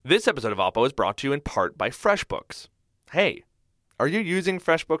This episode of Oppo is brought to you in part by FreshBooks. Hey, are you using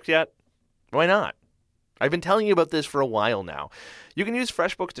FreshBooks yet? Why not? I've been telling you about this for a while now. You can use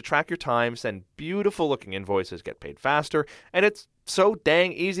FreshBooks to track your time, send beautiful-looking invoices, get paid faster, and it's so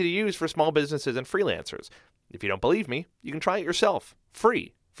dang easy to use for small businesses and freelancers. If you don't believe me, you can try it yourself,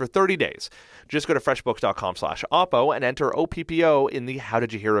 free, for 30 days. Just go to freshbooks.com/Oppo and enter OPPO in the How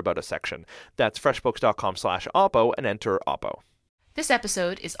Did You Hear About Us section. That's freshbooks.com/Oppo and enter Oppo. This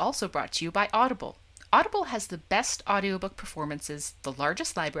episode is also brought to you by Audible. Audible has the best audiobook performances, the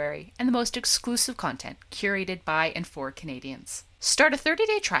largest library, and the most exclusive content curated by and for Canadians. Start a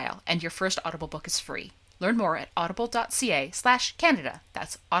 30-day trial and your first Audible book is free. Learn more at audible.ca/Canada.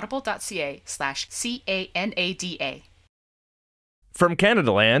 That's audible.ca/CANADA. From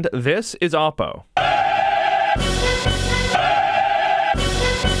Canadaland, this is Oppo.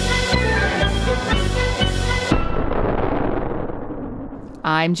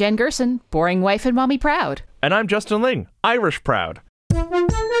 I'm Jen Gerson, boring wife and mommy proud. And I'm Justin Ling, Irish proud.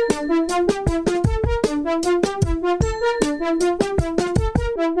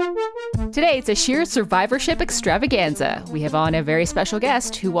 Today, it's a sheer survivorship extravaganza. We have on a very special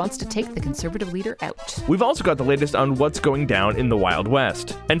guest who wants to take the Conservative leader out. We've also got the latest on what's going down in the Wild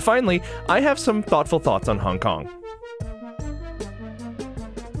West. And finally, I have some thoughtful thoughts on Hong Kong.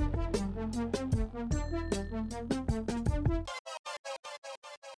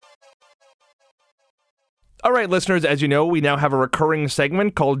 All right, listeners, as you know, we now have a recurring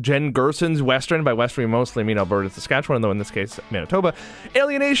segment called Jen Gerson's Western. By Western, we mostly mean Alberta, Saskatchewan, though in this case, Manitoba.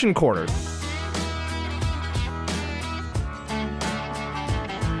 Alienation Corner.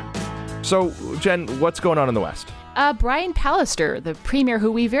 So, Jen, what's going on in the West? Brian Pallister, the premier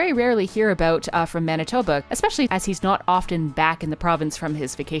who we very rarely hear about from Manitoba, especially as he's not often back in the province from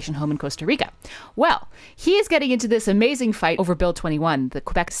his vacation home in Costa Rica. Well, he is getting into this amazing fight over Bill 21, the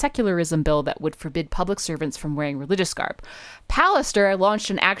Quebec secularism bill that would forbid public servants from wearing religious garb. Pallister launched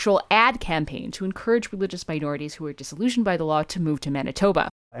an actual ad campaign to encourage religious minorities who are disillusioned by the law to move to Manitoba.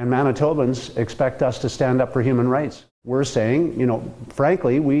 And Manitobans expect us to stand up for human rights. We're saying,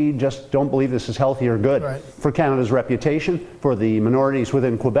 frankly, we just don't believe this is healthy or good for Canada's reputation, for the minorities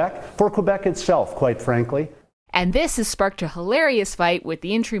within Quebec, for Quebec itself, quite frankly. And this has sparked a hilarious fight with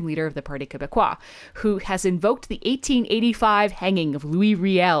the interim leader of the Parti Québécois, who has invoked the 1885 hanging of Louis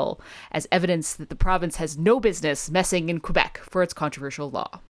Riel as evidence that the province has no business messing in Quebec for its controversial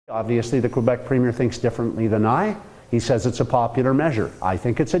law. Obviously, the Quebec premier thinks differently than I. He says it's a popular measure. I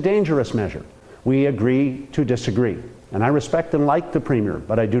think it's a dangerous measure. We agree to disagree. And I respect and like the premier,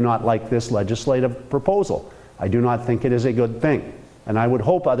 but I do not like this legislative proposal. I do not think it is a good thing. And I would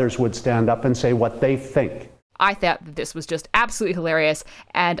hope others would stand up and say what they think. I thought that this was just absolutely hilarious,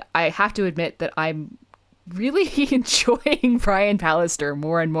 and I have to admit that I'm really enjoying Brian Pallister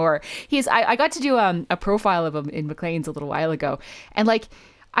more and more. I got to do a profile of him in Maclean's a little while ago, and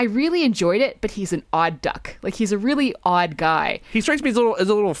I really enjoyed it, but he's an odd duck. He's a really odd guy. He strikes me as a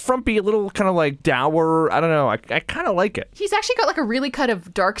little frumpy, a little kind of dour. I don't know. I kind of like it. He's actually got a really kind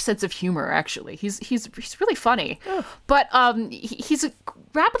of dark sense of humor, actually. He's really funny. Oh. But he's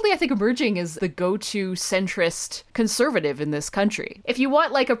rapidly, I think, emerging as the go-to centrist conservative in this country. If you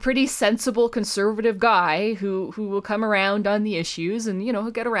want a pretty sensible conservative guy who will come around on the issues and,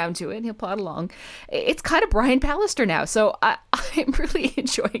 he'll get around to it and he'll plod along, it's kind of Brian Pallister now. So I'm really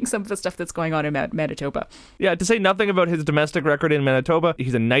enjoying some of the stuff that's going on in Manitoba. Yeah, to say nothing about his domestic record in Manitoba,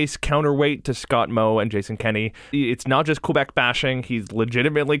 he's a nice counterweight to Scott Moe and Jason Kenney. It's not just Quebec bashing. He's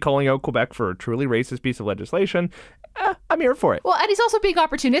legitimately calling out Quebec for a truly racist piece of legislation. I'm here for it. Well, and he's also being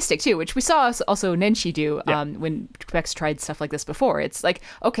opportunistic, too, which we saw also Nenshi do when Quebec's tried stuff like this before. It's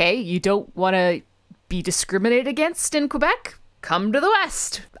okay, you don't want to be discriminated against in Quebec? Come to the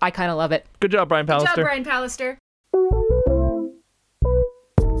West. I kind of love it. Good job, Brian Pallister. Good job, Brian Pallister.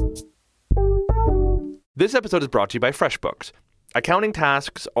 This episode is brought to you by FreshBooks. Accounting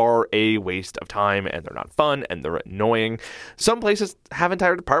tasks are a waste of time, and they're not fun, and they're annoying. Some places have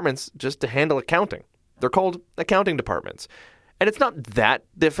entire departments just to handle accounting. They're called accounting departments. And it's not that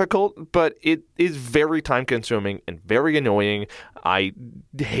difficult, but it is very time-consuming and very annoying. I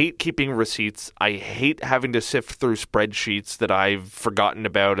hate keeping receipts. I hate having to sift through spreadsheets that I've forgotten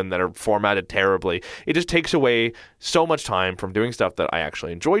about and that are formatted terribly. It just takes away so much time from doing stuff that I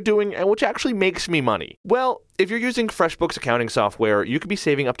actually enjoy doing and which actually makes me money. Well, if you're using FreshBooks accounting software, you could be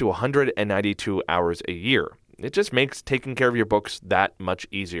saving up to 192 hours a year. It just makes taking care of your books that much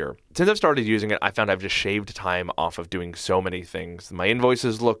easier. Since I've started using it, I found I've just shaved time off of doing so many things. My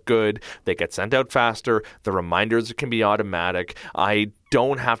invoices look good, they get sent out faster, the reminders can be automatic. I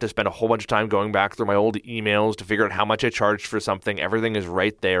don't have to spend a whole bunch of time going back through my old emails to figure out how much I charged for something. Everything is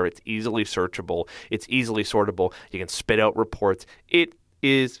right there. It's easily searchable. It's easily sortable. You can spit out reports. It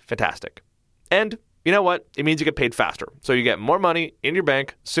is fantastic. And you know what? It means you get paid faster. So you get more money in your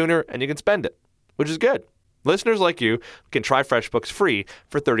bank sooner and you can spend it, which is good. Listeners like you can try FreshBooks free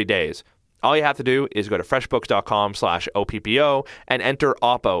for 30 days. All you have to do is go to freshbooks.com/OPPO and enter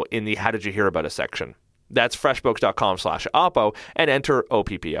OPPO in the How Did You Hear About Us section. That's freshbooks.com/OPPO and enter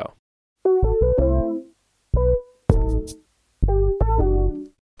OPPO.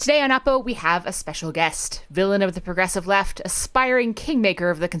 Today on Oppo, we have a special guest. Villain of the progressive left, aspiring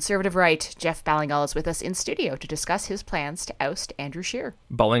kingmaker of the conservative right, Jeff Ballingall is with us in studio to discuss his plans to oust Andrew Scheer.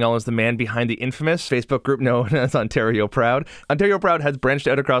 Ballingall is the man behind the infamous Facebook group known as Ontario Proud. Ontario Proud has branched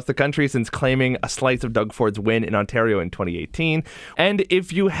out across the country since claiming a slice of Doug Ford's win in Ontario in 2018. And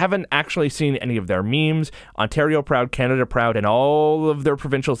if you haven't actually seen any of their memes, Ontario Proud, Canada Proud, and all of their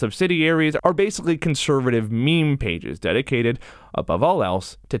provincial subsidiaries are basically conservative meme pages dedicated, above all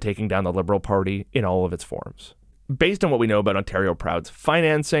else, to taking down the Liberal Party in all of its forms. Based on what we know about Ontario Proud's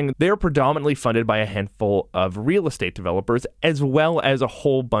financing, they are predominantly funded by a handful of real estate developers, as well as a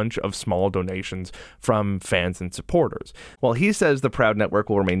whole bunch of small donations from fans and supporters. While he says the Proud Network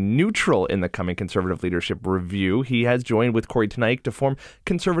will remain neutral in the coming Conservative leadership review, he has joined with Corey Teneycke to form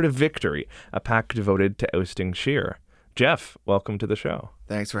Conservative Victory, a pack devoted to ousting Scheer. Jeff, welcome to the show.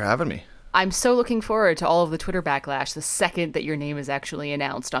 Thanks for having me. I'm so looking forward to all of the Twitter backlash the second that your name is actually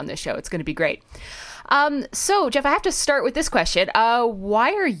announced on this show. It's going to be great. So, Jeff, I have to start with this question.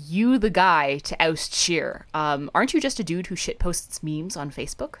 Why are you the guy to oust Scheer? Aren't you just a dude who shitposts memes on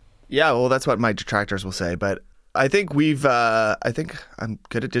Facebook? Yeah, well, that's what my detractors will say. But I think I think I'm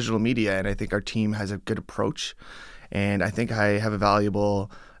good at digital media, and I think our team has a good approach. And I think I have a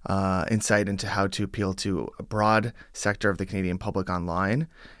valuable insight into how to appeal to a broad sector of the Canadian public online.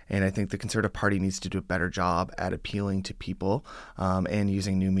 And I think the Conservative Party needs to do a better job at appealing to people and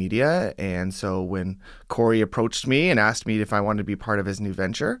using new media. And so when Corey approached me and asked me if I wanted to be part of his new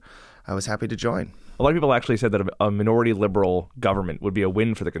venture, I was happy to join. A lot of people actually said that a minority Liberal government would be a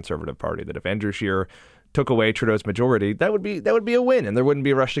win for the Conservative Party, that if Andrew Scheer took away Trudeau's majority, that would be a win, and there wouldn't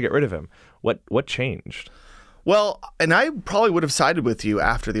be a rush to get rid of him. What changed? Well, and I probably would have sided with you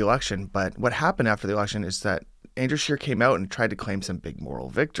after the election, but what happened after the election is that Andrew Scheer came out and tried to claim some big moral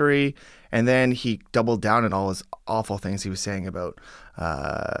victory, and then he doubled down on all his awful things he was saying about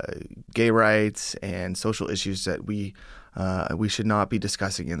gay rights and social issues that we should not be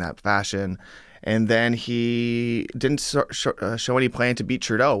discussing in that fashion. And then he didn't show any plan to beat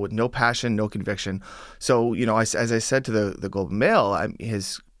Trudeau, with no passion, no conviction. So, as I said to the Globe and Mail,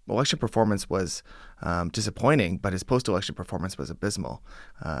 his election performance was disappointing, but his post-election performance was abysmal.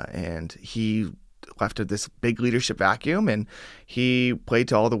 And he left this big leadership vacuum, and he played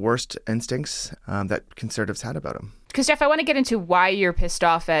to all the worst instincts that Conservatives had about him. Because, Jeff, I want to get into why you're pissed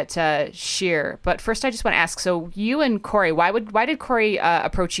off at Scheer, but first I just want to ask, so you and Corey, why did Corey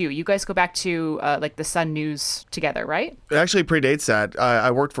approach you? You guys go back to the Sun News together, right? It actually predates that.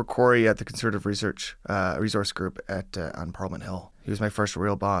 I worked for Corey at the Conservative Resource Group on Parliament Hill. He was my first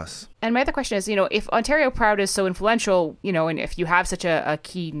real boss. And my other question is, if Ontario Proud is so influential, and if you have such a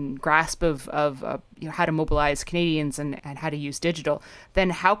keen grasp of how to mobilize Canadians and how to use digital,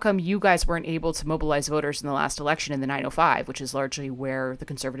 then how come you guys weren't able to mobilize voters in the last election in the 905, which is largely where the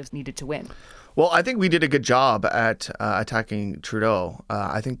Conservatives needed to win? Well, I think we did a good job at attacking Trudeau.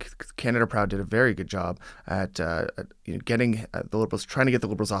 I think Canada Proud did a very good job at getting the Liberals, trying to get the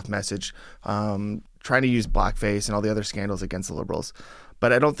Liberals off message, trying to use blackface and all the other scandals against the Liberals.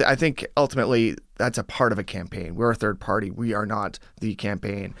 But I think ultimately that's a part of a campaign. We're a third party. We are not the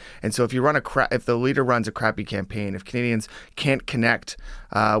campaign. And so if the leader runs a crappy campaign, if Canadians can't connect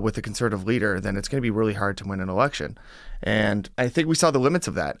with the Conservative leader, then it's going to be really hard to win an election. And I think we saw the limits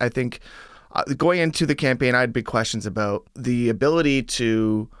of that. I think going into the campaign, I had big questions about the ability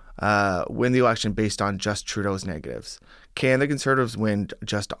to win the election based on just Trudeau's negatives. Can the Conservatives win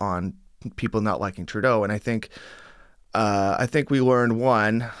just on people not liking Trudeau? And I think we learned,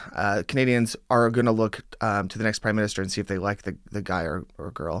 one, Canadians are going to look to the next prime minister and see if they like the guy or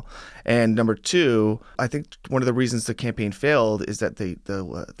girl. And number two, I think one of the reasons the campaign failed is that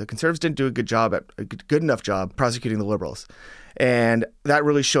the Conservatives didn't do a good enough job prosecuting the Liberals. And that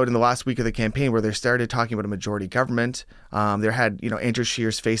really showed in the last week of the campaign where they started talking about a majority government. They had, Andrew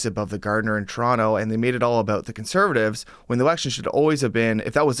Scheer's face above the Gardiner in Toronto, and they made it all about the Conservatives when the election should always have been,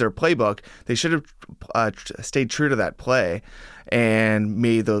 if that was their playbook, they should have stayed true to that play and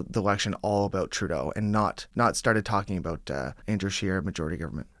made the election all about Trudeau and not started talking about Andrew Scheer, majority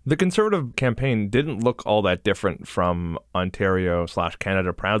government. The Conservative campaign didn't look all that different from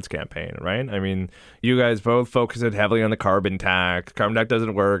Ontario/Canada Proud's campaign, right? I mean, you guys both focused heavily on the carbon tax. Carbon tax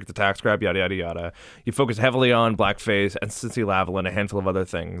doesn't work. The tax grab, yada, yada, yada. You focus heavily on blackface and Cissy-Lavalin, a handful of other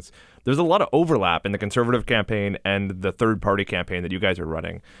things. There's a lot of overlap in the Conservative campaign and the third-party campaign that you guys are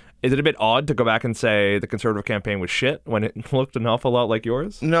running. Is it a bit odd to go back and say the Conservative campaign was shit when it looked an awful lot like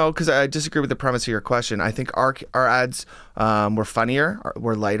yours? No, because I disagree with the premise of your question. I think our ads were funnier,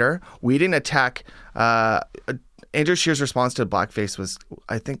 were lighter. We didn't attack. Andrew Scheer's response to blackface was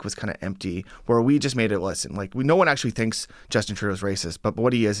kind of empty, where we just made it listen. Like, no one actually thinks Justin Trudeau's racist, but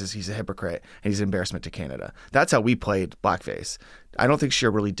what he is he's a hypocrite and he's an embarrassment to Canada. That's how we played blackface. I don't think Scheer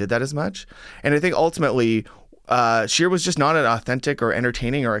really did that as much. And I think ultimately, Scheer was just not an authentic or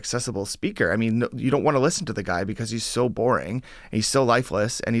entertaining or accessible speaker. I mean, you don't want to listen to the guy because he's so boring and he's so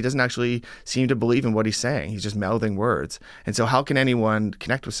lifeless and he doesn't actually seem to believe in what he's saying. He's just mouthing words. And so how can anyone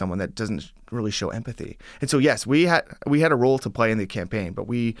connect with someone that doesn't really show empathy? And so, yes, we had a role to play in the campaign, but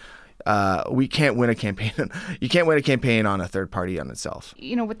we can't win a campaign. You can't win a campaign on a third party on itself.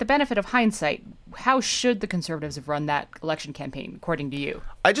 With the benefit of hindsight, how should the Conservatives have run that election campaign, according to you?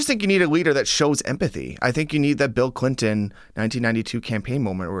 I just think you need a leader that shows empathy. I think you need that Bill Clinton 1992 campaign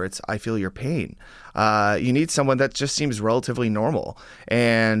moment where it's, I feel your pain. You need someone that just seems relatively normal.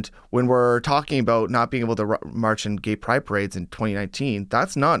 And when we're talking about not being able to march in gay pride parades in 2019,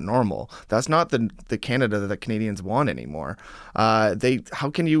 that's not normal. That's not the Canada that Canadians want anymore.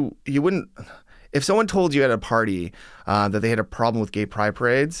 You wouldn't... If someone told you at a party that they had a problem with gay pride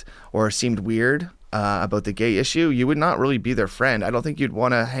parades or seemed weird about the gay issue, you would not really be their friend. I don't think you'd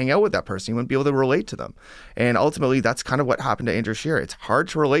want to hang out with that person. You wouldn't be able to relate to them. And ultimately, that's kind of what happened to Andrew Scheer. It's hard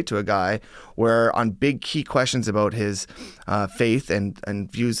to relate to a guy where on big key questions about his faith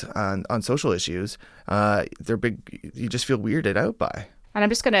and views on social issues, you just feel weirded out by. And I'm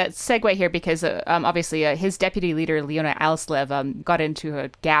just going to segue here because obviously his deputy leader, Leona Aleslev, got into a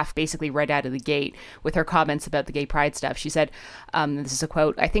gaffe basically right out of the gate with her comments about the gay pride stuff. She said, this is a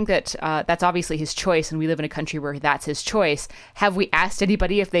quote, "I think that that's obviously his choice and we live in a country where that's his choice. Have we asked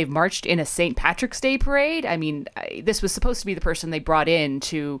anybody if they've marched in a St. Patrick's Day parade?" I mean, this was supposed to be the person they brought in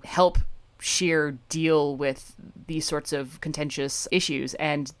to help Scheer deal with these sorts of contentious issues.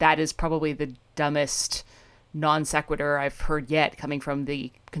 And that is probably the dumbest non sequitur I've heard yet coming from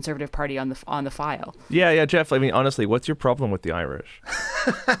the Conservative Party on the file. Yeah, Jeff. I mean, honestly, what's your problem with the Irish?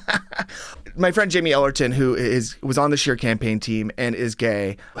 My friend Jamie Ellerton, who was on the Scheer campaign team and is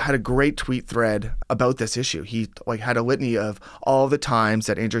gay, had a great tweet thread about this issue. He had a litany of all the times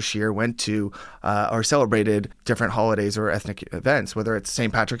that Andrew Scheer went to or celebrated different holidays or ethnic events, whether it's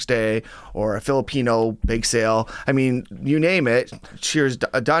St. Patrick's Day or a Filipino bake sale. I mean, you name it, Scheer's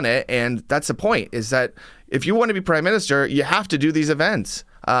done it, and that's the point. Is that if you want to be prime minister, you have to do these events.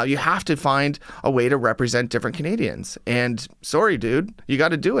 You have to find a way to represent different Canadians. And sorry, dude, you got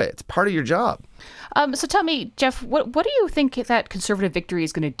to do it. It's part of your job. So tell me, Jeff, what do you think that Conservative Victory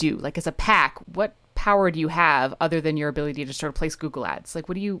is going to do? Like, as a PAC, what power do you have other than your ability to sort of place Google ads? Like,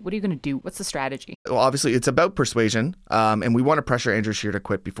 what are you going to do? What's the strategy? Well, obviously, it's about persuasion, and we want to pressure Andrew Scheer to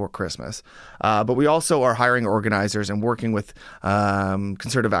quit before Christmas. But we also are hiring organizers and working with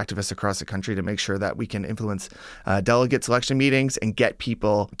Conservative activists across the country to make sure that we can influence delegate selection meetings and get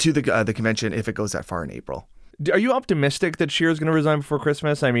people to the convention if it goes that far in April. Are you optimistic that Scheer is going to resign before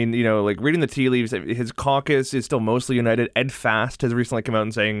Christmas? I mean, reading the tea leaves, his caucus is still mostly united. Ed Fast has recently come out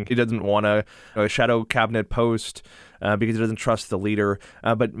and saying he doesn't want a shadow cabinet post because he doesn't trust the leader.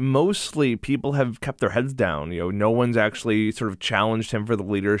 But mostly people have kept their heads down. No one's actually sort of challenged him for the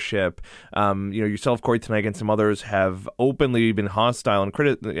leadership. Yourself, Corey Tenayk, and some others have openly been hostile and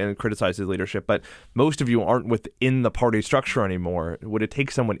criticized his leadership. But most of you aren't within the party structure anymore. Would it take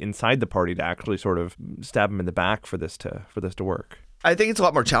someone inside the party to actually sort of stab him in the back for this to work? I think it's a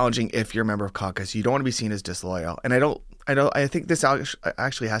lot more challenging if you're a member of caucus. You don't want to be seen as disloyal. And I think this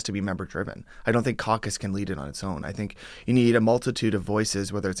actually has to be member driven. I don't think caucus can lead it on its own. I think you need a multitude of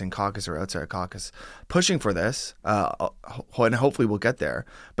voices, whether it's in caucus or outside of caucus, pushing for this, and hopefully we'll get there.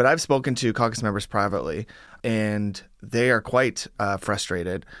 But I've spoken to caucus members privately and they are quite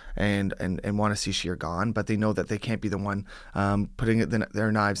frustrated and want to see Scheer gone, but they know that they can't be the one putting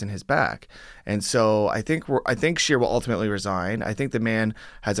their knives in his back. And so I think Scheer will ultimately resign. I think the man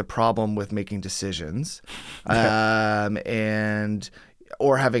has a problem with making decisions, and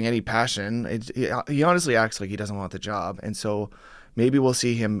or having any passion. He honestly acts like he doesn't want the job, and so maybe we'll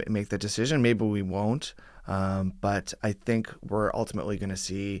see him make the decision. Maybe we won't. But I think we're ultimately going to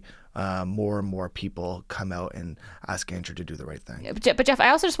see more and more people come out and ask Andrew to do the right thing. But Jeff, I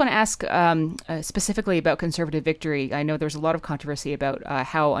also just want to ask specifically about Conservative Victory. I know there's a lot of controversy about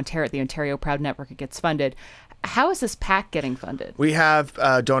how the Ontario Proud Network gets funded. How is this PAC getting funded? We have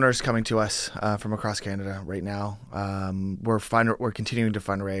donors coming to us from across Canada right now. We're continuing to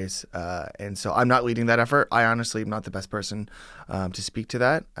fundraise, and so I'm not leading that effort. I honestly am not the best person to speak to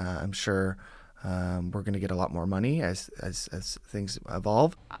that. I'm sure we're going to get a lot more money as things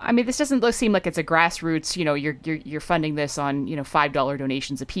evolve. I mean, this doesn't seem like it's a grassroots. You're funding this on $5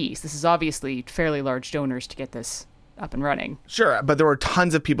 donations a piece. This is obviously fairly large donors to get this up and running. Sure, but there were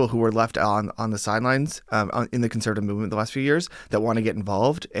tons of people who were left on the sidelines in the Conservative movement the last few years that want to get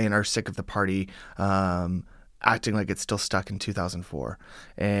involved and are sick of the party acting like it's still stuck in 2004.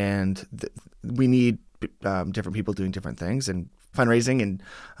 And we need different people doing different things, and fundraising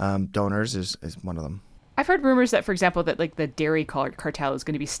and donors is one of them. I've heard rumors that, for example, that the dairy cartel is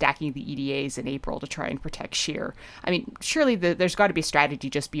going to be stacking the EDAs in April to try and protect Scheer. I mean, surely there's got to be a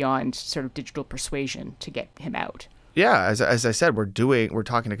strategy just beyond sort of digital persuasion to get him out. Yeah, as I said, we're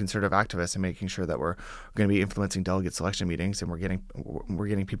talking to Conservative activists and making sure that we're going to be influencing delegate selection meetings, and we're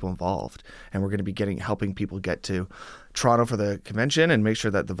getting people involved, and we're going to be helping people get to Toronto for the convention and make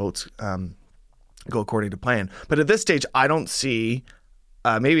sure that the votes go according to plan. But at this stage, I don't see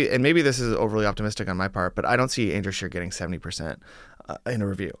maybe this is overly optimistic on my part, but I don't see Andrew Scheer getting 70% in a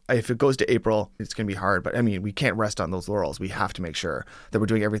review. If it goes to April, it's going to be hard. But I mean, we can't rest on those laurels. We have to make sure that we're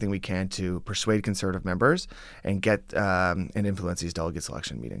doing everything we can to persuade Conservative members and get and influence these delegate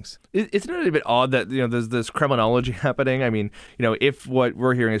selection meetings. Isn't it a bit odd that there's this criminology happening? I mean, if what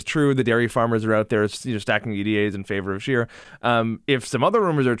we're hearing is true, the dairy farmers are out there stacking EDAs in favor of Scheer. If some other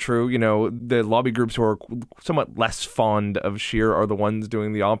rumors are true, the lobby groups who are somewhat less fond of Scheer are the ones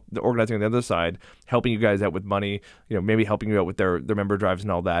doing the organizing on the other side, helping you guys out with money, maybe helping you out with their member drives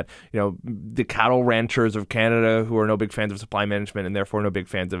and all that. The cattle ranchers of Canada who are no big fans of supply management and therefore no big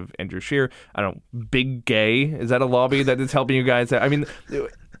fans of Andrew Scheer. I don't know, Big Gay, is that a lobby that is helping you guys out? I mean,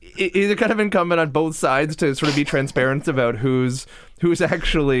 is it kind of incumbent on both sides to sort of be transparent about who's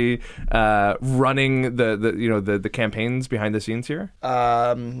actually running the campaigns behind the scenes here?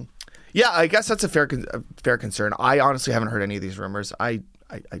 Yeah, I guess that's a fair concern. I honestly haven't heard any of these rumors. I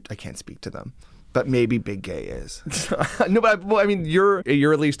can't speak to them. But maybe Big Gay is. No, but I mean, you're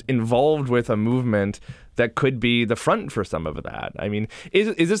at least involved with a movement that could be the front for some of that. I mean,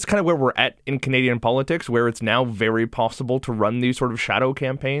 is this kind of where we're at in Canadian politics, where it's now very possible to run these sort of shadow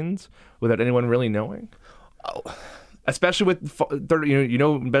campaigns without anyone really knowing? Oh. Especially with, better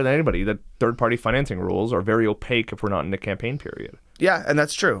than anybody, that third-party financing rules are very opaque if we're not in a campaign period. Yeah, and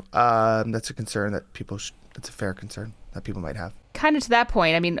that's true. That's a concern that that's a fair concern that people might have. Kind of to that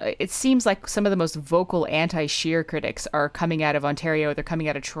point, I mean, it seems like some of the most vocal anti-Scheer critics are coming out of Ontario, they're coming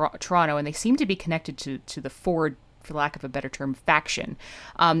out of Toronto, and they seem to be connected to the Ford, for lack of a better term, faction.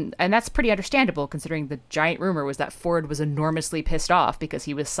 And that's pretty understandable, considering the giant rumor was that Ford was enormously pissed off because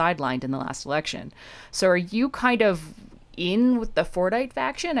he was sidelined in the last election. So are you kind of in with the Fordite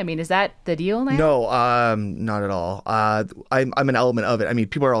faction? I mean, is that the deal now? No, not at all. I'm an element of it. I mean,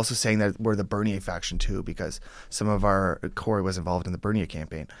 people are also saying that we're the Bernier faction too, because some of our Corey was involved in the Bernier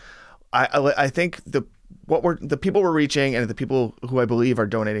campaign. I think the people we're reaching and the people who I believe are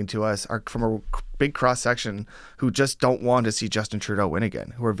donating to us are from a big cross section who just don't want to see Justin Trudeau win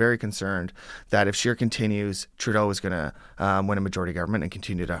again, who are very concerned that if Scheer continues, Trudeau is going to win a majority government and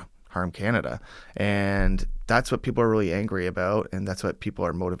continue to harm Canada. And that's what people are really angry about, and that's what people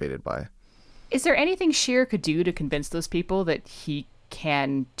are motivated by. Is there anything Scheer could do to convince those people that he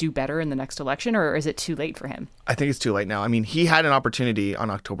can do better in the next election, or is it too late for him? I think it's too late now. I mean, he had an opportunity on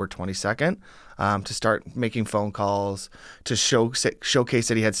October 22nd to start making phone calls, to showcase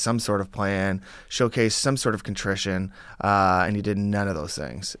that he had some sort of plan, showcase some sort of contrition, and he did none of those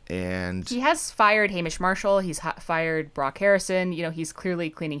things. And he has fired Hamish Marshall. He's fired Brock Harrison. He's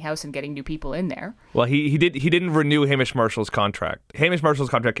clearly cleaning house and getting new people in there. Well, he didn't renew Hamish Marshall's contract. Hamish Marshall's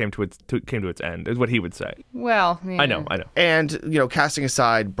contract came to its end, is what he would say. Well, yeah. I know. And casting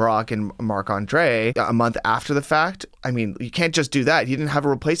aside Brock and Marc-Andre a month after the fact, I mean, you can't just do that. You didn't have a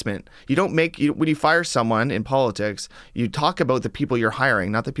replacement. You don't when you fire someone in politics, you talk about the people you're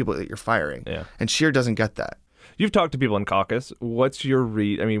hiring, not the people that you're firing. Yeah. And Scheer doesn't get that. You've talked to people in caucus. What's your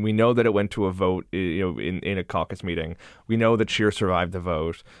read? I mean, we know that it went to a vote, in a caucus meeting. We know that Scheer survived the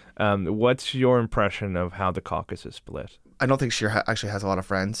vote. What's your impression of how the caucus is split? I don't think Scheer actually has a lot of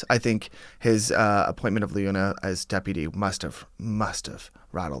friends. I think his appointment of Leona as deputy must have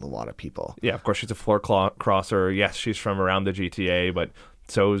rattled a lot of people. Yeah, of course, she's a floor crosser. Yes, she's from around the GTA, but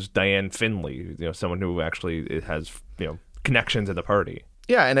so's Diane Finley, someone who actually has, connections in the party.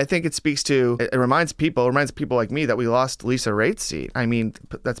 Yeah, and I think it speaks to, it reminds people like me that we lost Lisa Raitt's seat. I mean,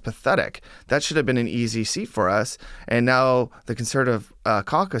 that's pathetic. That should have been an easy seat for us. And now the Conservative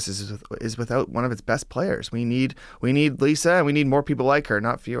caucus is without one of its best players. We need Lisa, and we need more people like her,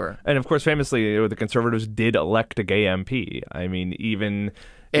 not fewer. And of course, famously, the Conservatives did elect a gay MP. I mean, even...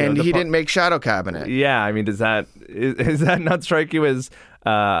 And he didn't make shadow cabinet. Yeah, I mean, does that not strike you as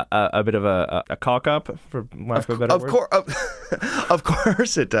a bit of a cock up, for lack of a better word? Of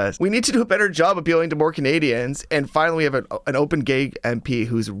course it does. We need to do a better job appealing to more Canadians, and finally we have an open gay MP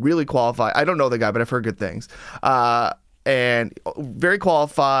who's really qualified. I don't know the guy, but I've heard good things. And very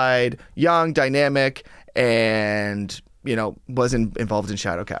qualified, young, dynamic, and was involved in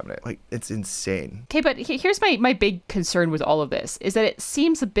shadow cabinet. Like, it's insane. Okay, but here's my big concern with all of this, is that it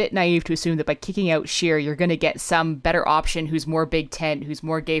seems a bit naive to assume that by kicking out Scheer, you're going to get some better option who's more big tent, who's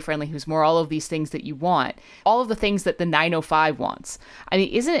more gay friendly, who's more all of these things that you want. All of the things that the 905 wants. I mean,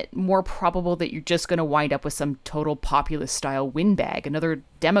 isn't it more probable that you're just going to wind up with some total populist style windbag, another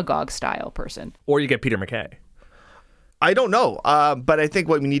demagogue style person? Or you get Peter MacKay. I don't know, but I think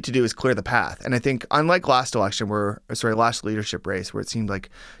what we need to do is clear the path. And I think unlike last leadership race, where it seemed like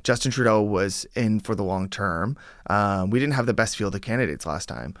Justin Trudeau was in for the long term, we didn't have the best field of candidates last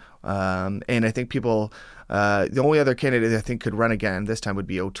time. And I think the only other candidate I think could run again this time would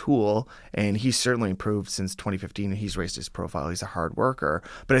be O'Toole, and he's certainly improved since 2015, and he's raised his profile. He's a hard worker.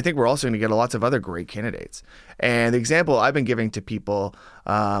 But I think we're also going to get lots of other great candidates. And the example I've been giving to people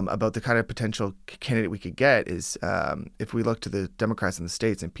about the kind of potential candidate we could get is if we look to the Democrats in the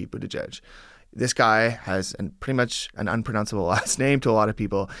States and Pete Buttigieg. This guy has pretty much an unpronounceable last name to a lot of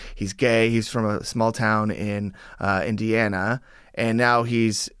people. He's gay. He's from a small town in Indiana. And now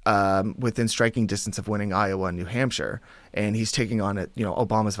he's within striking distance of winning Iowa and New Hampshire. And he's taking on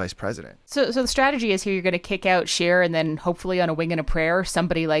Obama's vice president. So the strategy is here you're going to kick out Scheer, and then hopefully on a wing and a prayer,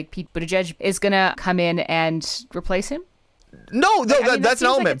 somebody like Pete Buttigieg is going to come in and replace him? No, that's an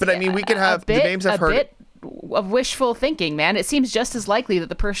element. But I mean, we could have the names I've heard. Of wishful thinking, man. It seems just as likely that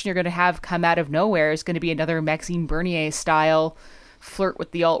the person you're going to have come out of nowhere is going to be another Maxime Bernier style flirt with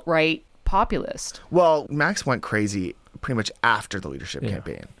the alt-right populist. Well, Max went crazy pretty much after the leadership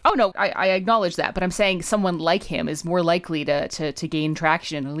campaign. Oh, no, I acknowledge that, but I'm saying someone like him is more likely to gain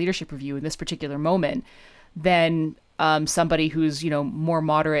traction in a leadership review in this particular moment than somebody who's, more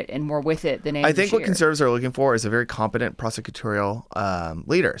moderate and more with it than Andrew I think Scheer. what Conservatives are looking for is a very competent prosecutorial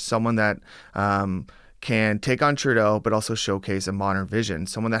leader, someone that can take on Trudeau, but also showcase a modern vision,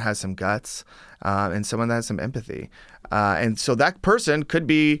 someone that has some guts and someone that has some empathy. And so that person could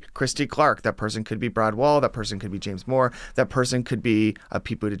be Christy Clark. That person could be Brad Wall. That person could be James Moore. That person could be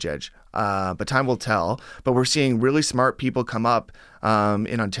Pete Buttigieg. But time will tell. But we're seeing really smart people come up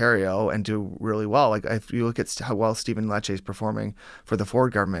in Ontario and do really well. Like if you look at how well Stephen Lecce is performing for the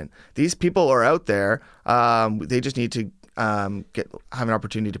Ford government, these people are out there. They just need to have an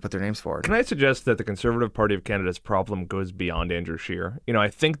opportunity to put their names forward. Can I suggest that the Conservative Party of Canada's problem goes beyond Andrew Scheer? I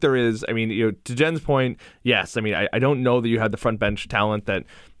think there is, to Jen's point, yes, I don't know that you had the front bench talent that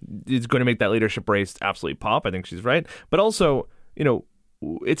is going to make that leadership race absolutely pop. I think she's right. But also,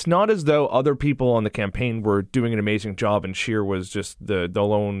 it's not as though other people on the campaign were doing an amazing job and Scheer was just the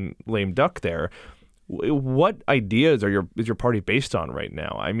lone lame duck there. What ideas is your party based on right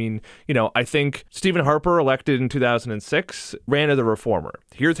now? I think Stephen Harper, elected in 2006, ran as a reformer.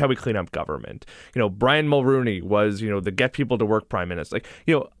 Here's how we clean up government. Brian Mulroney was, the get people to work prime minister.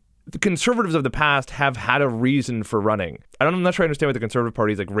 The Conservatives of the past have had a reason for running. I'm not sure I understand what the Conservative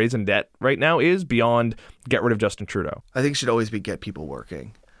Party's raising debt right now is beyond get rid of Justin Trudeau. I think it should always be get people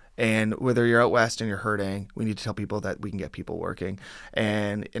working. And whether you're out west and you're hurting, we need to tell people that we can get people working.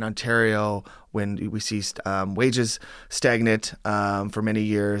 And in Ontario, when we see wages stagnant for many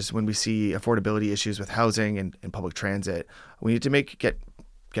years, when we see affordability issues with housing and public transit, we need to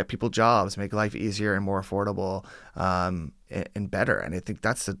get people jobs, make life easier and more affordable and better. And I think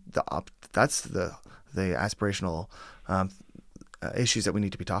that's the aspirational issues that we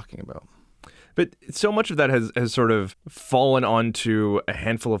need to be talking about. But so much of that has sort of fallen onto a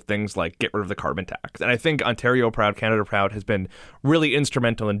handful of things like get rid of the carbon tax. And I think Ontario Proud, Canada Proud has been really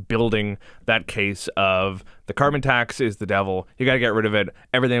instrumental in building that case of the carbon tax is the devil. You got to get rid of it.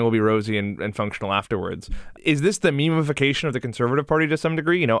 Everything will be rosy and functional afterwards. Is this the memeification of the Conservative Party to some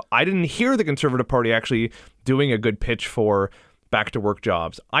degree? I didn't hear the Conservative Party actually doing a good pitch for back to work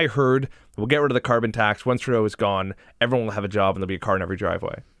jobs. I heard we'll get rid of the carbon tax. Once Trudeau is gone, everyone will have a job and there'll be a car in every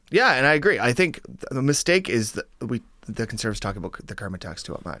driveway. Yeah, and I agree. I think the mistake is that the Conservatives talk about the carbon tax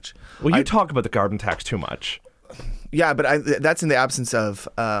too much. Well, you talk about the carbon tax too much. Yeah, but that's in the absence of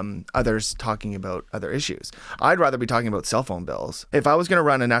others talking about other issues. I'd rather be talking about cell phone bills. If I was going to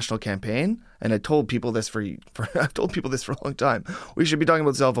run a national campaign, and I told people this I've told people this for a long time, we should be talking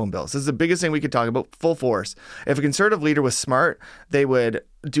about cell phone bills. This is the biggest thing we could talk about, full force. If a Conservative leader was smart, they would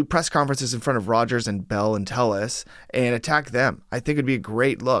do press conferences in front of Rogers and Bell and TELUS and attack them. I think it'd be a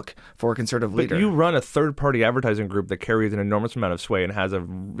great look for a Conservative leader. But you run a third-party advertising group that carries an enormous amount of sway and has a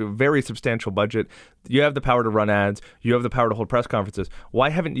very substantial budget. You have the power to run ads. You have the power to hold press conferences. Why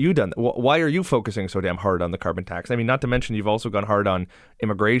haven't you done that? Why are you focusing so damn hard on the carbon tax? I mean, not to mention you've also gone hard on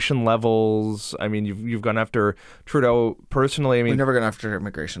immigration levels. I mean, you've gone after Trudeau personally. I mean, we've never gone after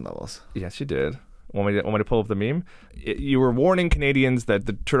immigration levels. Yes, you did. Want me to pull up the meme? You were warning Canadians that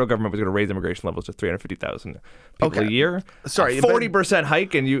the Trudeau government was going to raise immigration levels to 350,000 people a year. Sorry, 40%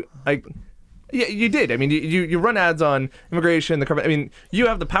 hike, and yeah, you did. I mean, you run ads on immigration, the carbon. I mean, you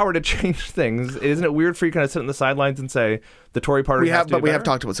have the power to change things. Isn't it weird for you to kind of sit on the sidelines and say the Tory party? We have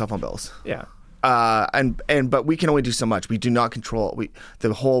talked about cell phone bills. Yeah. But we can only do so much. We do not control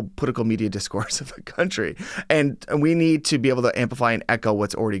the whole political media discourse of the country, and we need to be able to amplify and echo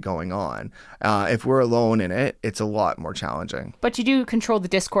what's already going on. If we're alone in it, it's a lot more challenging. But you do control the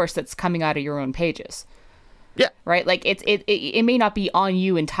discourse that's coming out of your own pages. Yeah. Right? Like it may not be on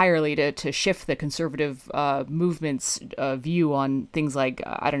you entirely to shift the Conservative movement's view on things like,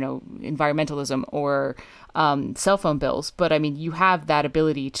 I don't know, environmentalism or cell phone bills. But I mean, you have that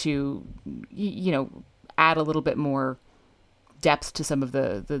ability to, add a little bit more depth to some of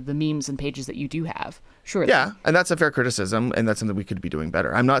the memes and pages that you do have. Sure. Yeah. And that's a fair criticism. And that's something we could be doing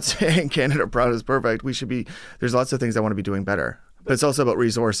better. I'm not saying Canada Proud is perfect. There's lots of things I want to be doing better. But it's also about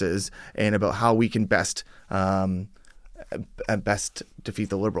resources and about how we can best defeat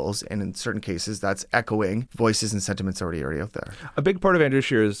the Liberals. And in certain cases, that's echoing voices and sentiments already out there. A big part of Andrew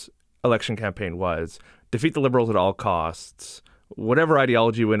Scheer's election campaign was defeat the Liberals at all costs. Whatever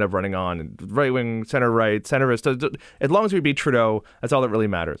ideology we end up running on, right-wing, center-right, centrist, as long as we beat Trudeau, that's all that really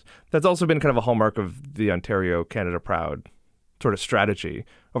matters. That's also been kind of a hallmark of the Ontario Canada Proud sort of strategy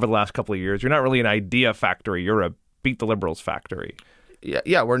over the last couple of years. You're not really an idea factory. You're a beat the Liberals factory.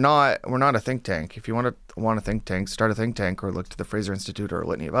 Yeah, we're not a think tank. If you want a think tank, start a think tank or look to the Fraser Institute or a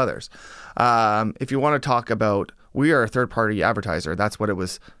litany of others. If you want to talk about, we are a third-party advertiser. That's what it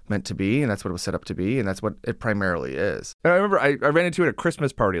was meant to be, and that's what it was set up to be, and that's what it primarily is. And I remember I ran into it at a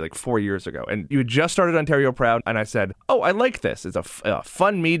Christmas party like 4 years ago, and you had just started Ontario Proud, and I said, oh, I like this. It's a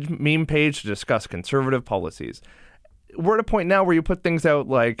fun meme page to discuss Conservative policies. We're at a point now where you put things out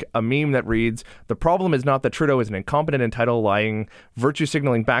like a meme that reads, the problem is not that Trudeau is an incompetent, entitled, lying,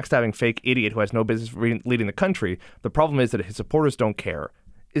 virtue-signaling, backstabbing, fake idiot who has no business leading the country. The problem is that his supporters don't care.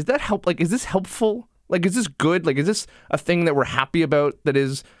 Is that help? Like, is this helpful? Like, is this good? Like, is this a thing that we're happy about that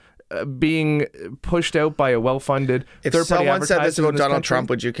is being pushed out by a well-funded if third-party someone said this about Donald country? Trump,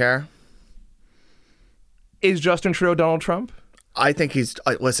 would you care? Is Justin Trudeau Donald Trump? I think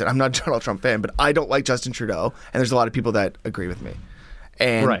listen, I'm not a Donald Trump fan, but I don't like Justin Trudeau, and there's a lot of people that agree with me.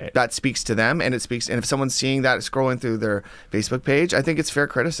 And that speaks to them, and and if someone's seeing that scrolling through their Facebook page, I think it's fair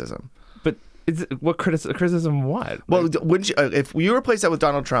criticism. But what criticism what? Well, wouldn't you, if you replace that with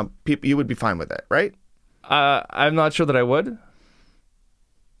Donald Trump, you would be fine with it, right? I'm not sure that I would.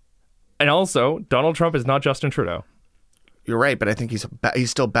 And also, Donald Trump is not Justin Trudeau. You're right, but I think he's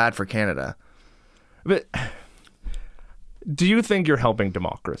still bad for Canada. But do you think you're helping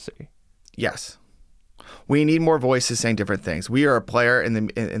democracy? Yes. We need more voices saying different things. We are a player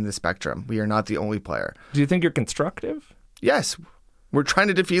in the spectrum. We are not the only player. Do you think you're constructive? Yes. We're trying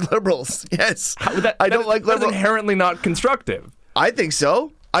to defeat liberals. Yes. I don't like liberals. That's inherently not constructive. I think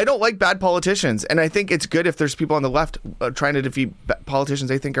so. I don't like bad politicians. And I think it's good if there's people on the left trying to defeat politicians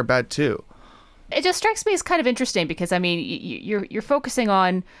they think are bad too. It just strikes me as kind of interesting because, I mean, you're focusing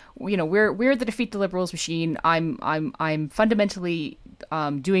on, we're the defeat the Liberals machine. I'm fundamentally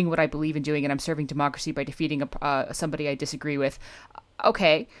doing what I believe in doing, and I'm serving democracy by defeating somebody I disagree with.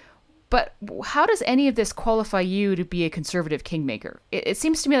 Okay, but how does any of this qualify you to be a conservative kingmaker? It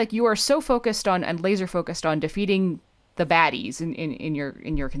seems to me like you are so focused on and laser focused on defeating the baddies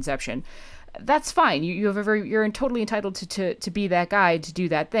in your conception. that's fine. You're totally entitled to be that guy, to do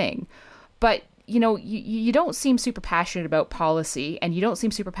that thing. But you don't seem super passionate about policy, and you don't seem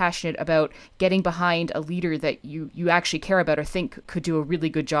super passionate about getting behind a leader that you actually care about or think could do a really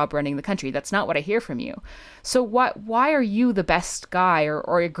good job running the country. That's not what I hear from you. So why are you the best guy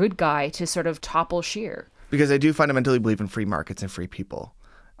or a good guy to sort of topple Scheer? Because I do fundamentally believe in free markets and free people.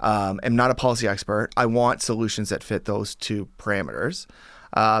 I'm not a policy expert. I want solutions that fit those two parameters.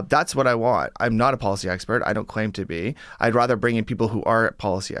 That's what I want. I'm not a policy expert. I don't claim to be. I'd rather bring in people who are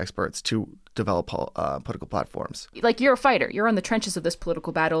policy experts to develop political platforms. Like, you're a fighter. You're on the trenches of this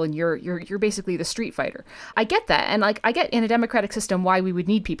political battle, and you're basically the street fighter. I get that, and like I get in a democratic system why we would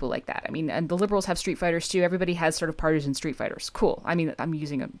need people like that. I mean, and the Liberals have street fighters too. Everybody has sort of partisan street fighters. Cool. I mean, I'm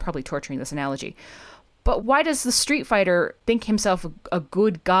probably torturing this analogy, but why does the street fighter think himself a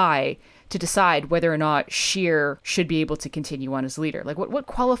good guy to decide whether or not Scheer should be able to continue on as leader? Like, what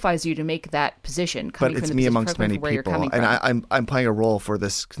qualifies you to make that position? But it's me amongst many people, and I'm playing a role for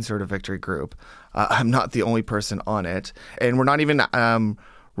this Conservative Victory group. I'm not the only person on it, and we're not even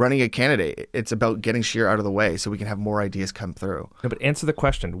running a candidate. It's about getting Scheer out of the way so we can have more ideas come through. No, but answer the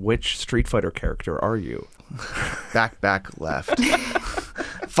question: which Street Fighter character are you? Back, left.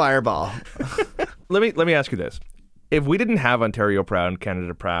 Fireball. Let me ask you this. If we didn't have Ontario Proud and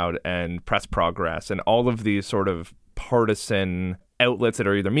Canada Proud and Press Progress and all of these sort of partisan outlets that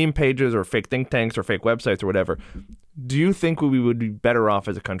are either meme pages or fake think tanks or fake websites or whatever, do you think we would be better off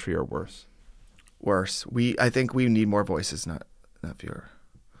as a country or worse? Worse. I think we need more voices, not fewer.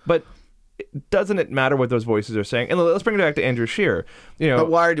 But doesn't it matter what those voices are saying? And let's bring it back to Andrew Scheer. But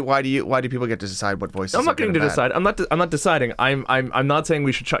why do people get to decide what voices? I'm not getting to decide. I'm not deciding. I'm not saying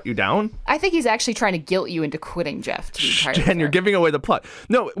we should shut you down. I think he's actually trying to guilt you into quitting, Jeff. Jen, you're giving away the plot.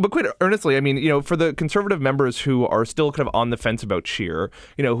 No, but quite earnestly, I mean, for the Conservative members who are still kind of on the fence about Scheer,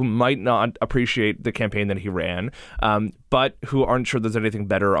 who might not appreciate the campaign that he ran, but who aren't sure there's anything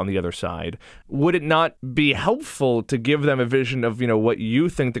better on the other side, would it not be helpful to give them a vision of, what you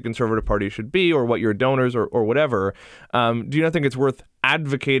think the Conservative Party should be, or what your donors or whatever? Do you not think it's worth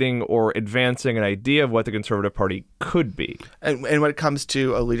advocating or advancing an idea of what the Conservative Party could be? And when it comes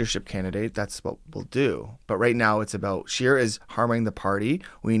to a leadership candidate, that's what we'll do. But right now it's about Scheer is harming the party.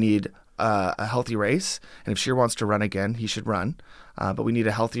 We need a healthy race. And if Scheer wants to run again, he should run. But we need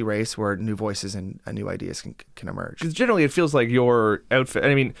a healthy race where new voices and new ideas can emerge. Because generally it feels like your outfit,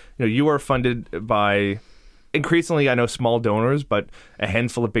 I mean, you are funded by increasingly, I know, small donors, but a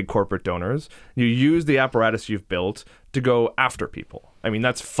handful of big corporate donors. You use the apparatus you've built to go after people. I mean,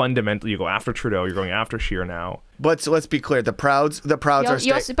 that's fundamentally, you go after Trudeau, you're going after Scheer now. But so let's be clear, the Prouds are...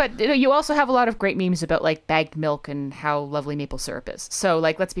 you also have a lot of great memes about, like, bagged milk and how lovely maple syrup is. So,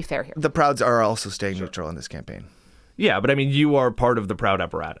 like, let's be fair here. The Prouds are also staying neutral in this campaign. Yeah, but I mean, you are part of the Proud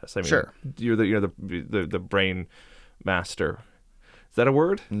apparatus. I mean, sure. You're the brain master. Is that a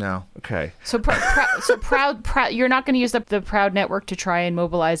word? No. Okay. So Proud. You're not going to use the Proud network to try and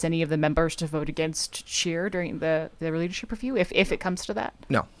mobilize any of the members to vote against Scheer during the leadership review, if it comes to that?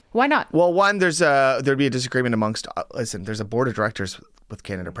 No. Why not? Well, one, there'd be a disagreement amongst. Listen, there's a board of directors with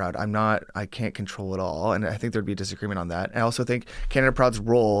Canada Proud. I can't control it all, and I think there'd be a disagreement on that. I also think Canada Proud's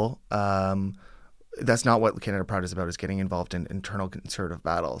role. That's not what Canada Proud is about, is getting involved in internal Conservative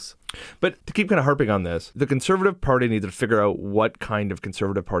battles. But to keep kind of harping on this, the Conservative Party needs to figure out what kind of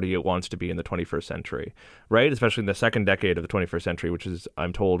Conservative Party it wants to be in the 21st century, right? Especially in the second decade of the 21st century, which is,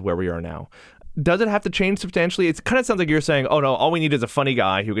 I'm told, where we are now. Does it have to change substantially? It kind of sounds like you're saying, oh no, all we need is a funny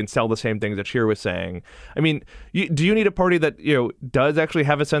guy who can sell the same things that Scheer was saying. I mean, do you need a party that, does actually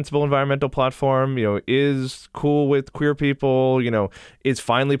have a sensible environmental platform, is cool with queer people, is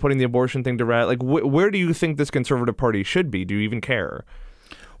finally putting the abortion thing to rest? Like, where do you think this Conservative Party should be? Do you even care?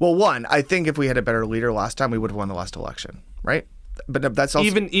 Well, one, I think if we had a better leader last time, we would have won the last election, right? But that's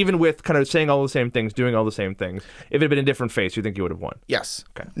also... Even with kind of saying all the same things, doing all the same things, if it had been a different face, you think you would have won? Yes.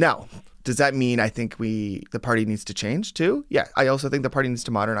 Okay. Now, does that mean I think the party needs to change too? Yeah. I also think the party needs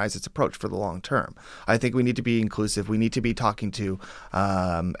to modernize its approach for the long term. I think we need to be inclusive. We need to be talking to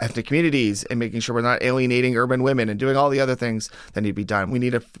ethnic communities and making sure we're not alienating urban women and doing all the other things that need to be done. We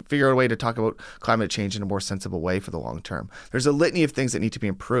need to figure out a way to talk about climate change in a more sensible way for the long term. There's a litany of things that need to be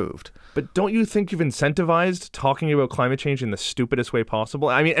improved. But don't you think you've incentivized talking about climate change in the stupidest way possible?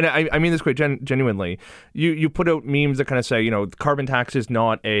 I mean, and I mean this quite genuinely. You put out memes that kind of say, carbon tax is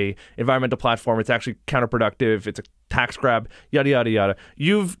not a environmental platform. It's actually counterproductive. It's a tax grab, yada, yada, yada.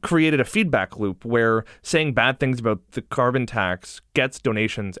 You've created a feedback loop where saying bad things about the carbon tax gets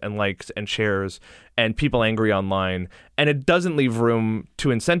donations and likes and shares and people angry online. And it doesn't leave room to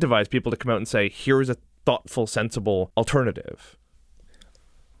incentivize people to come out and say, here's a thoughtful, sensible alternative.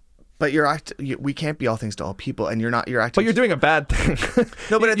 But we can't be all things to all people, and you're acting. But you're doing a bad thing.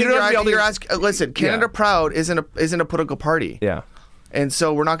 No, but I think you're all asking. Listen, Canada Proud isn't a political party. Yeah. And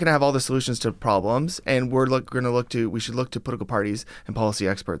so we're not going to have all the solutions to problems, and we should look to political parties and policy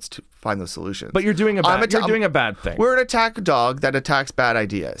experts to find those solutions. But you're doing a bad thing. We're an attack dog that attacks bad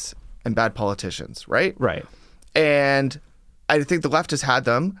ideas and bad politicians, right? Right. And I think the left has had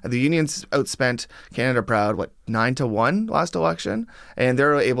them. The unions outspent Canada Proud, 9-1 last election, and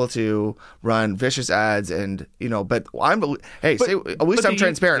they're able to run vicious ads and But at least I'm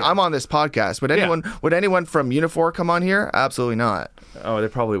transparent. I'm on this podcast. Would anyone from Unifor come on here? Absolutely not. Oh,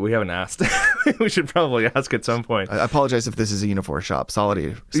 we haven't asked. We should probably ask at some point. I apologize if this is a Unifor shop.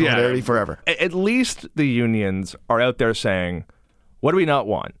 Solidarity forever. At least the unions are out there saying, what do we not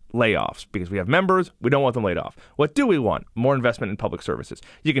want? Layoffs. Because we have members, we don't want them laid off. What do we want? More investment in public services.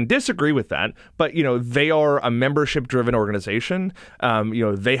 You can disagree with that, but they are a membership-driven organization.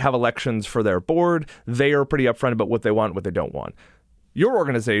 They have elections for their board. They are pretty upfront about what they want, what they don't want. Your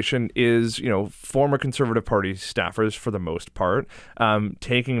organization is, former Conservative Party staffers for the most part,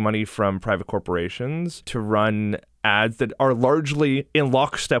 taking money from private corporations to run ads that are largely in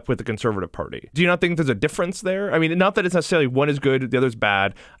lockstep with the Conservative Party. Do you not think there's a difference there? I mean, not that it's necessarily one is good, the other's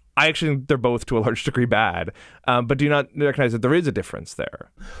bad. I actually think they're both to a large degree bad. But do you not recognize that there is a difference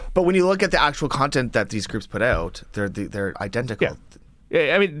there? But when you look at the actual content that these groups put out, they're identical. Yeah.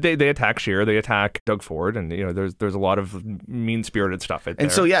 I mean, they attack Scheer, they attack Doug Ford, and there's a lot of mean-spirited stuff in there.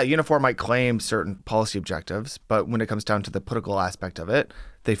 And so Unifor might claim certain policy objectives, but when it comes down to the political aspect of it,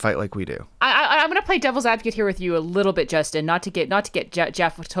 they fight like we do. I'm going to play devil's advocate here with you a little bit, Justin, not to get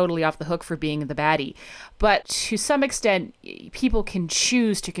Jeff totally off the hook for being the baddie, but to some extent, people can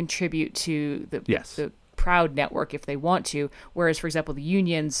choose to contribute to the Proud network if they want to, whereas, for example, the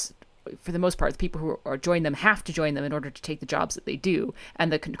unions, for the most part, the people who are join them have to join them in order to take the jobs that they do,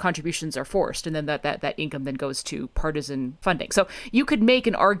 and the contributions are forced, and then that income then goes to partisan funding. So you could make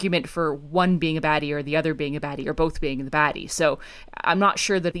an argument for one being a baddie or the other being a baddie or both being the baddie. So I'm not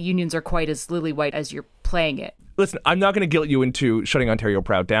sure that the unions are quite as lily white as you're playing it. Listen, I'm not going to guilt you into shutting Ontario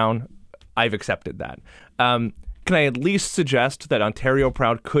Proud down. I've accepted that. Can I at least suggest that Ontario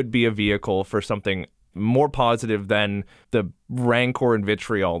Proud could be a vehicle for something more positive than the rancor and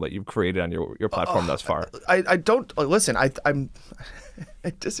vitriol that you've created on your platform thus far? I don't listen. I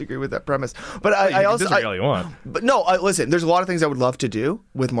disagree with that premise, but I also disagree all you want. But no, listen. There's a lot of things I would love to do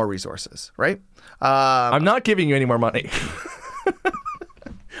with more resources. Right? I'm not giving you any more money.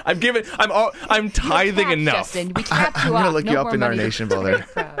 I'm tithing enough. Justin, we capped you I'm going to off. look No you up more in our money nation to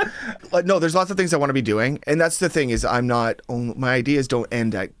builder. No, there's lots of things I want to be doing, and that's the thing is my ideas don't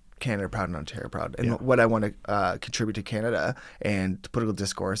end at Canada Proud and Ontario Proud, and what I want to contribute to Canada and to political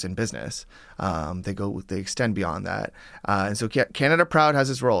discourse and business, they extend beyond that, and so Canada Proud has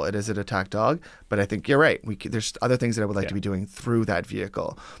its role. It is an attack dog, but I think you're right. There's other things that I would like to be doing through that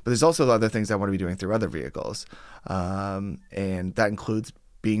vehicle, but there's also other things I want to be doing through other vehicles, and that includes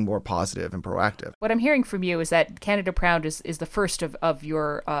being more positive and proactive. What I'm hearing from you is that Canada Proud is the first of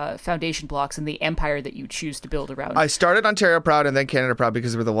your foundation blocks in the empire that you choose to build around. I started Ontario Proud and then Canada Proud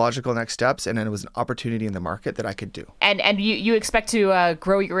because they were the logical next steps, and then it was an opportunity in the market that I could do. And you expect to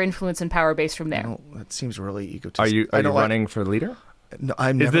grow your influence and power base from there. No, that seems really egotistical. Are you running for leader? No,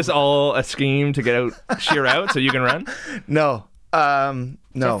 Is this all a scheme to get Scheer out so you can run? No.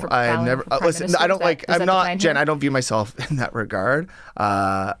 No, I never listen. I don't like. I'm not Jen. I don't view myself in that regard.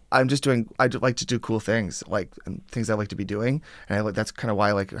 I'm just doing. I like to do cool things, like things I like to be doing, and that's kind of why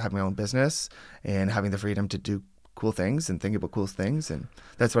I like having my own business and having the freedom to do cool things and think about cool things, and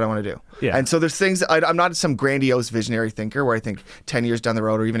that's what I want to do. Yeah. And so there's things. I'm not some grandiose visionary thinker where I think 10 years down the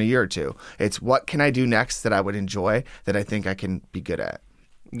road or even a year or two. It's what can I do next that I would enjoy that I think I can be good at.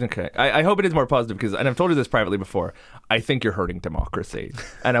 Okay. I hope it is more positive because, and I've told you this privately before, I think you're hurting democracy,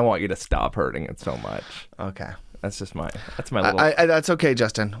 and I want you to stop hurting it so much. Okay. That's my little. That's okay,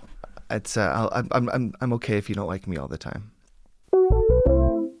 Justin. It's I'm okay if you don't like me all the time.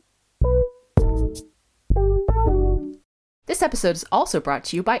 This episode is also brought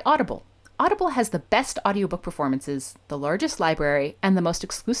to you by Audible. Audible has the best audiobook performances, the largest library, and the most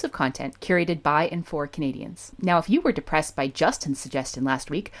exclusive content curated by and for Canadians. Now, if you were depressed by Justin's suggestion last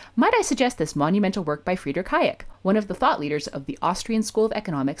week, might I suggest this monumental work by Friedrich Hayek, one of the thought leaders of the Austrian School of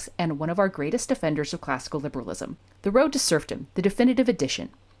Economics and one of our greatest defenders of classical liberalism. The Road to Serfdom, the definitive edition.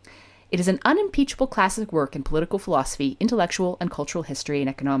 It is an unimpeachable classic work in political philosophy, intellectual and cultural history, and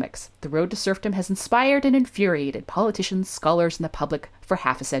economics. The Road to Serfdom has inspired and infuriated politicians, scholars, and the public for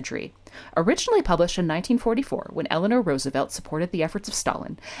half a century. Originally published in 1944, when Eleanor Roosevelt supported the efforts of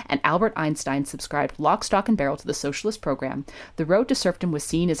Stalin and Albert Einstein subscribed lock, stock, and barrel to the socialist program, The Road to Serfdom was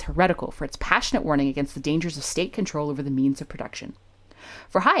seen as heretical for its passionate warning against the dangers of state control over the means of production.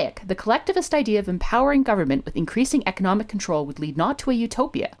 For Hayek, the collectivist idea of empowering government with increasing economic control would lead not to a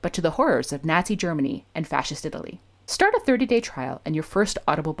utopia, but to the horrors of Nazi Germany and fascist Italy. Start a 30-day trial and your first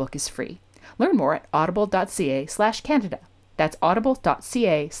Audible book is free. Learn more at audible.ca/Canada. That's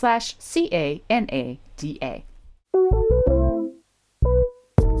audible.ca/CANADA.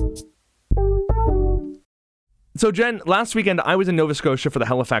 So, Jen, last weekend I was in Nova Scotia for the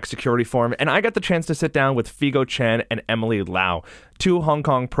Halifax Security Forum, and I got the chance to sit down with Figo Chan and Emily Lau, two Hong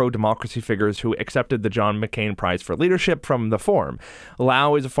Kong pro-democracy figures who accepted the John McCain Prize for Leadership from the forum.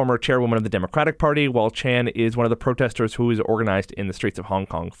 Lau is a former chairwoman of the Democratic Party, while Chan is one of the protesters who was organized in the streets of Hong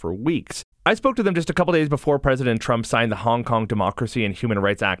Kong for weeks. I spoke to them just a couple days before President Trump signed the Hong Kong Democracy and Human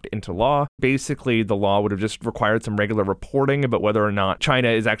Rights Act into law. Basically, the law would have just required some regular reporting about whether or not China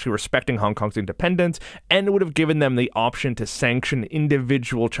is actually respecting Hong Kong's independence, and it would have given them the option to sanction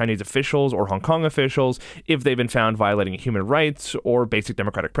individual Chinese officials or Hong Kong officials if they've been found violating human rights or basic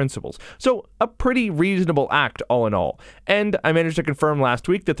democratic principles. So a pretty reasonable act all in all. And I managed to confirm last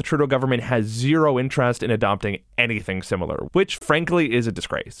week that the Trudeau government has zero interest in adopting anything similar, which frankly is a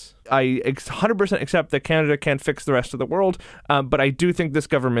disgrace. I 100% accept that Canada can't fix the rest of the world, but I do think this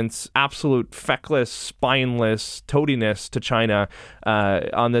government's absolute feckless, spineless toadiness to China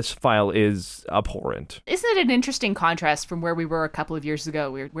on this file is abhorrent. Isn't it an interesting contrast from where we were a couple of years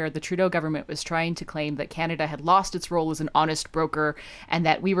ago, where the Trudeau government was trying to claim that Canada had lost its role as an honest broker and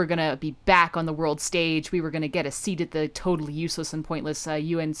that we were going to be back on the world stage, we were going to get a seat at the totally useless and pointless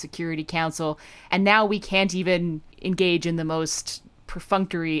UN Security Council, and now we can't even engage in the most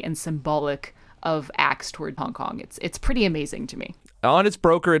perfunctory and symbolic of acts toward Hong Kong. It's pretty amazing to me. Honest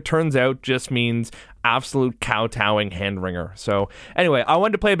broker, it turns out, just means absolute kowtowing hand-wringer. So anyway, I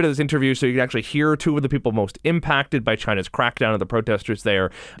wanted to play a bit of this interview so you can actually hear two of the people most impacted by China's crackdown of the protesters there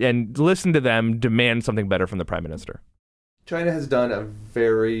and listen to them demand something better from the Prime Minister. China has done a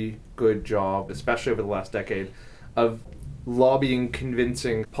very good job, especially over the last decade, of lobbying,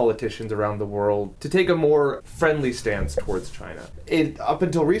 convincing politicians around the world to take a more friendly stance towards China. It, up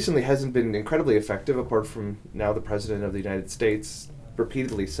until recently, hasn't been incredibly effective, apart from now the President of the United States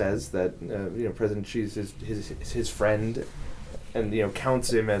repeatedly says that President Xi is his friend and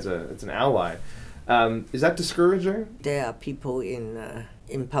counts him as an ally. Is that discouraging? There are people in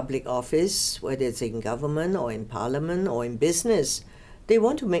public office, whether it's in government or in parliament or in business, they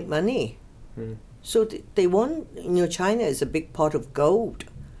want to make money. So they want, China is a big pot of gold,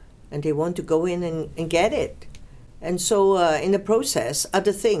 and they want to go in and get it. And so in the process,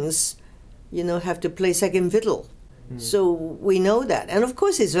 other things, have to play second fiddle. So we know that. And of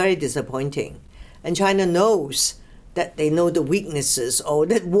course, it's very disappointing. And China knows that they know the weaknesses or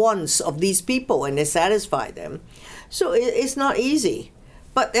the wants of these people, and they satisfy them. So it's not easy.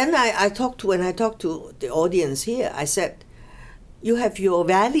 But then when I talked to the audience here, I said, you have your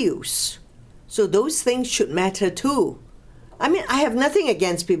values. So those things should matter too. I mean, I have nothing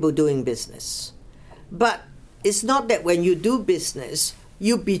against people doing business. But it's not that when you do business,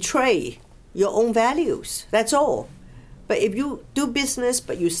 you betray your own values. That's all. But if you do business,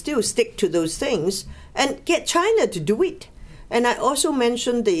 but you still stick to those things, and get China to do it. And I also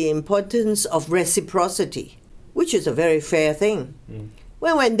mentioned the importance of reciprocity, which is a very fair thing.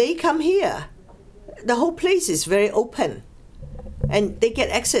 Well, when they come here, the whole place is very open. And they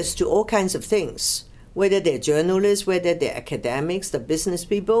get access to all kinds of things, whether they're journalists, whether they're academics, the business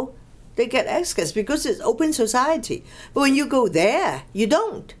people, they get access because it's open society. But when you go there, you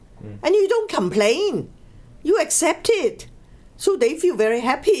don't. And you don't complain. You accept it. So they feel very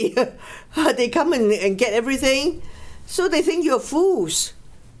happy. They come and get everything. So they think you're fools.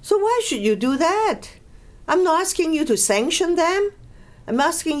 So why should you do that? I'm not asking you to sanction them. I'm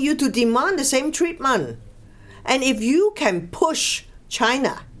asking you to demand the same treatment. And if you can push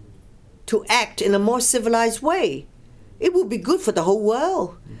China to act in a more civilized way, it would be good for the whole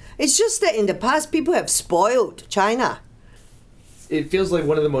world. It's just that in the past, people have spoiled China. It feels like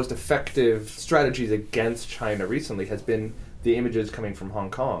one of the most effective strategies against China recently has been the images coming from Hong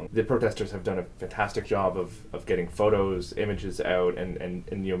Kong. The protesters have done a fantastic job of getting photos, images out, and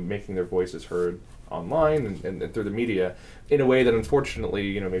making their voices heard online and through the media in a way that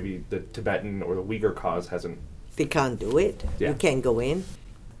unfortunately, maybe the Tibetan or the Uyghur cause hasn't. They can't do it. Yeah. You can't go in.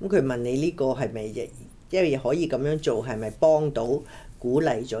 咁佢問你呢個係咪因為可以咁樣做係咪幫到鼓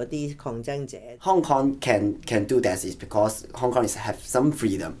勵咗啲抗爭者。 Hong Kong can do that is because Hong Kong have some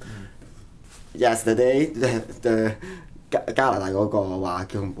freedom. Yesterday, the 加拿大嗰個話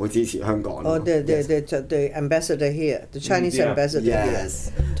叫唔好支持香港。Oh, the ambassador here, the Chinese ambassador here,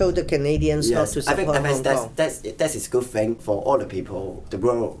 told the Canadians not to support Hong Kong. That is a good thing for all the people, the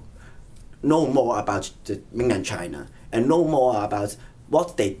world, know more about the mainland China and know more about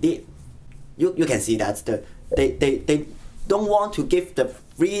what they did. You can see that they don't want to give the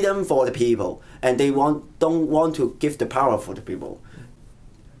freedom for the people, and they don't want to give the power for the people.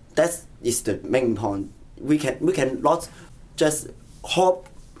 That is the main point. We can not just hope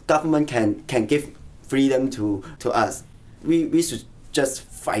government can give freedom to us. We should just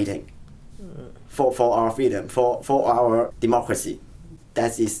fighting for our freedom, for our democracy.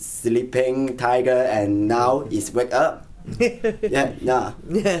 That is sleeping tiger and now is wake up. Yeah.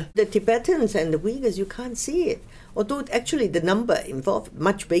 The Tibetans and the Uyghurs, you can't see it. Although actually the number involved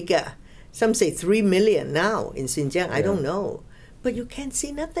much bigger. Some say 3 million now in Xinjiang. I don't know. But you can't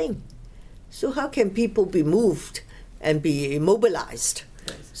see nothing. So how can people be moved and be mobilized?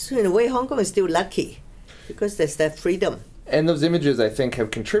 So in a way, Hong Kong is still lucky because there's that freedom. And those images, I think,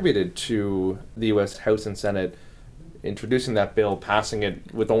 have contributed to the U.S. House and Senate introducing that bill, passing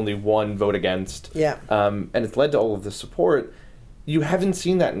it with only one vote against. Yeah. And it's led to all of the support. You haven't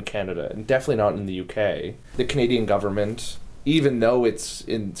seen that in Canada, and definitely not in the UK. The Canadian government, even though it's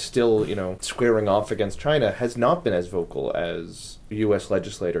still, squaring off against China, has not been as vocal as U.S.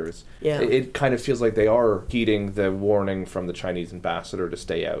 legislators. Yeah. It kind of feels like they are heeding the warning from the Chinese ambassador to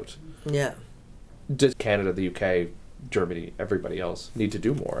stay out. Yeah. Does Canada, the UK, Germany, everybody else need to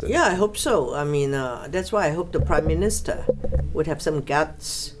do more? Yeah, I hope so. I mean, that's why I hope the Prime Minister would have some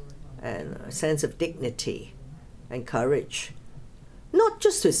guts and a sense of dignity and courage. Not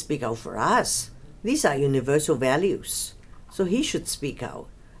just to speak out for us. These are universal values. So he should speak out.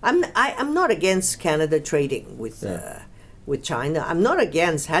 I'm not against Canada trading with China. I'm not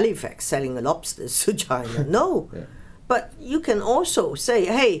against Halifax selling lobsters to China. No. Yeah. But you can also say,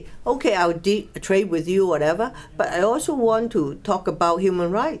 hey, okay, I'll trade with you, whatever, but I also want to talk about human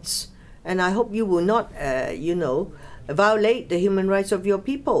rights. And I hope you will not, violate the human rights of your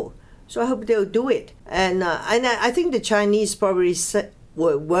people. So I hope they'll do it. And I think the Chinese probably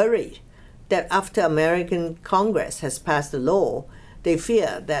were worried that after American Congress has passed a law, they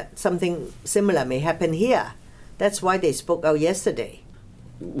fear that something similar may happen here. That's why they spoke out yesterday.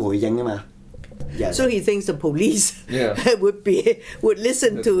 回應啊嘛。Yes. So he thinks the police would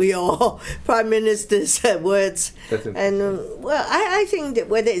listen to your prime minister's words. And I think that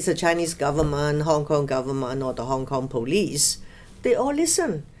whether it's the Chinese government, Hong Kong government, or the Hong Kong police, they all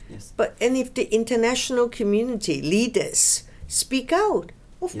listen. Yes. And if the international community leaders speak out,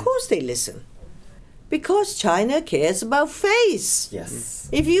 of course they listen. Because China cares about face. Yes.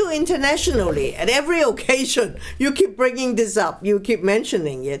 If you internationally, at every occasion, you keep bringing this up, you keep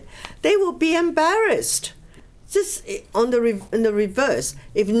mentioning it, they will be embarrassed. Just in the reverse,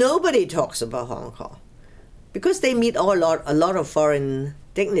 if nobody talks about Hong Kong, because they meet a lot of foreign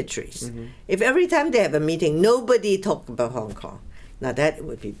dignitaries, if every time they have a meeting, nobody talks about Hong Kong, now that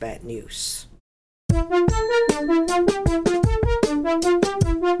would be bad news.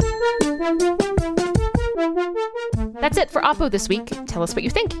 That's it for Oppo this week. Tell us what you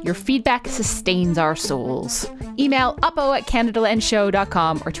think. Your feedback sustains our souls. Email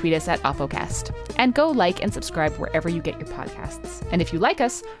oppo@canadalandshow.com or tweet us at oppocast. And go like and subscribe wherever you get your podcasts. And if you like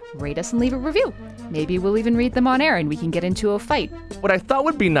us, rate us and leave a review. Maybe we'll even read them on air and we can get into a fight. What I thought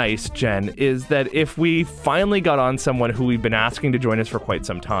would be nice, Jen, is that if we finally got on someone who we've been asking to join us for quite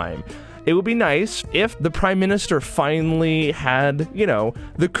some time, it would be nice if the Prime Minister finally had,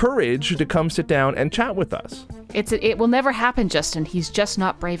 the courage to come sit down and chat with us. It will never happen, Justin. He's just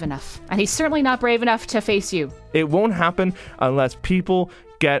not brave enough. And he's certainly not brave enough to face you. It won't happen unless people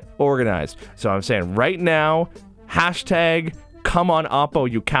get organized. So I'm saying right now, #come on Oppo,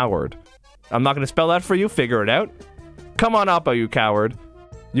 you coward. I'm not going to spell that for you. Figure it out. Come on Oppo, you coward.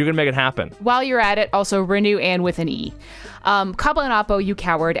 You can make it happen. While you're at it, also renew Anne with an E. Come on Oppo, you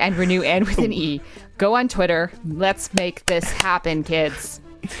coward, and renew Anne with an E. Go on Twitter. Let's make this happen, kids.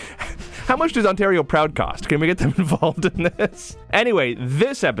 How much does Ontario Proud cost? Can we get them involved in this? Anyway,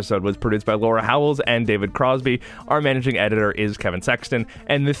 this episode was produced by Laura Howells and David Crosby. Our managing editor is Kevin Sexton,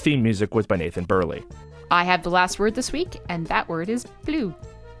 and the theme music was by Nathan Burley. I have the last word this week, and that word is blue.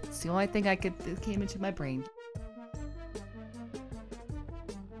 It's the only thing that came into my brain.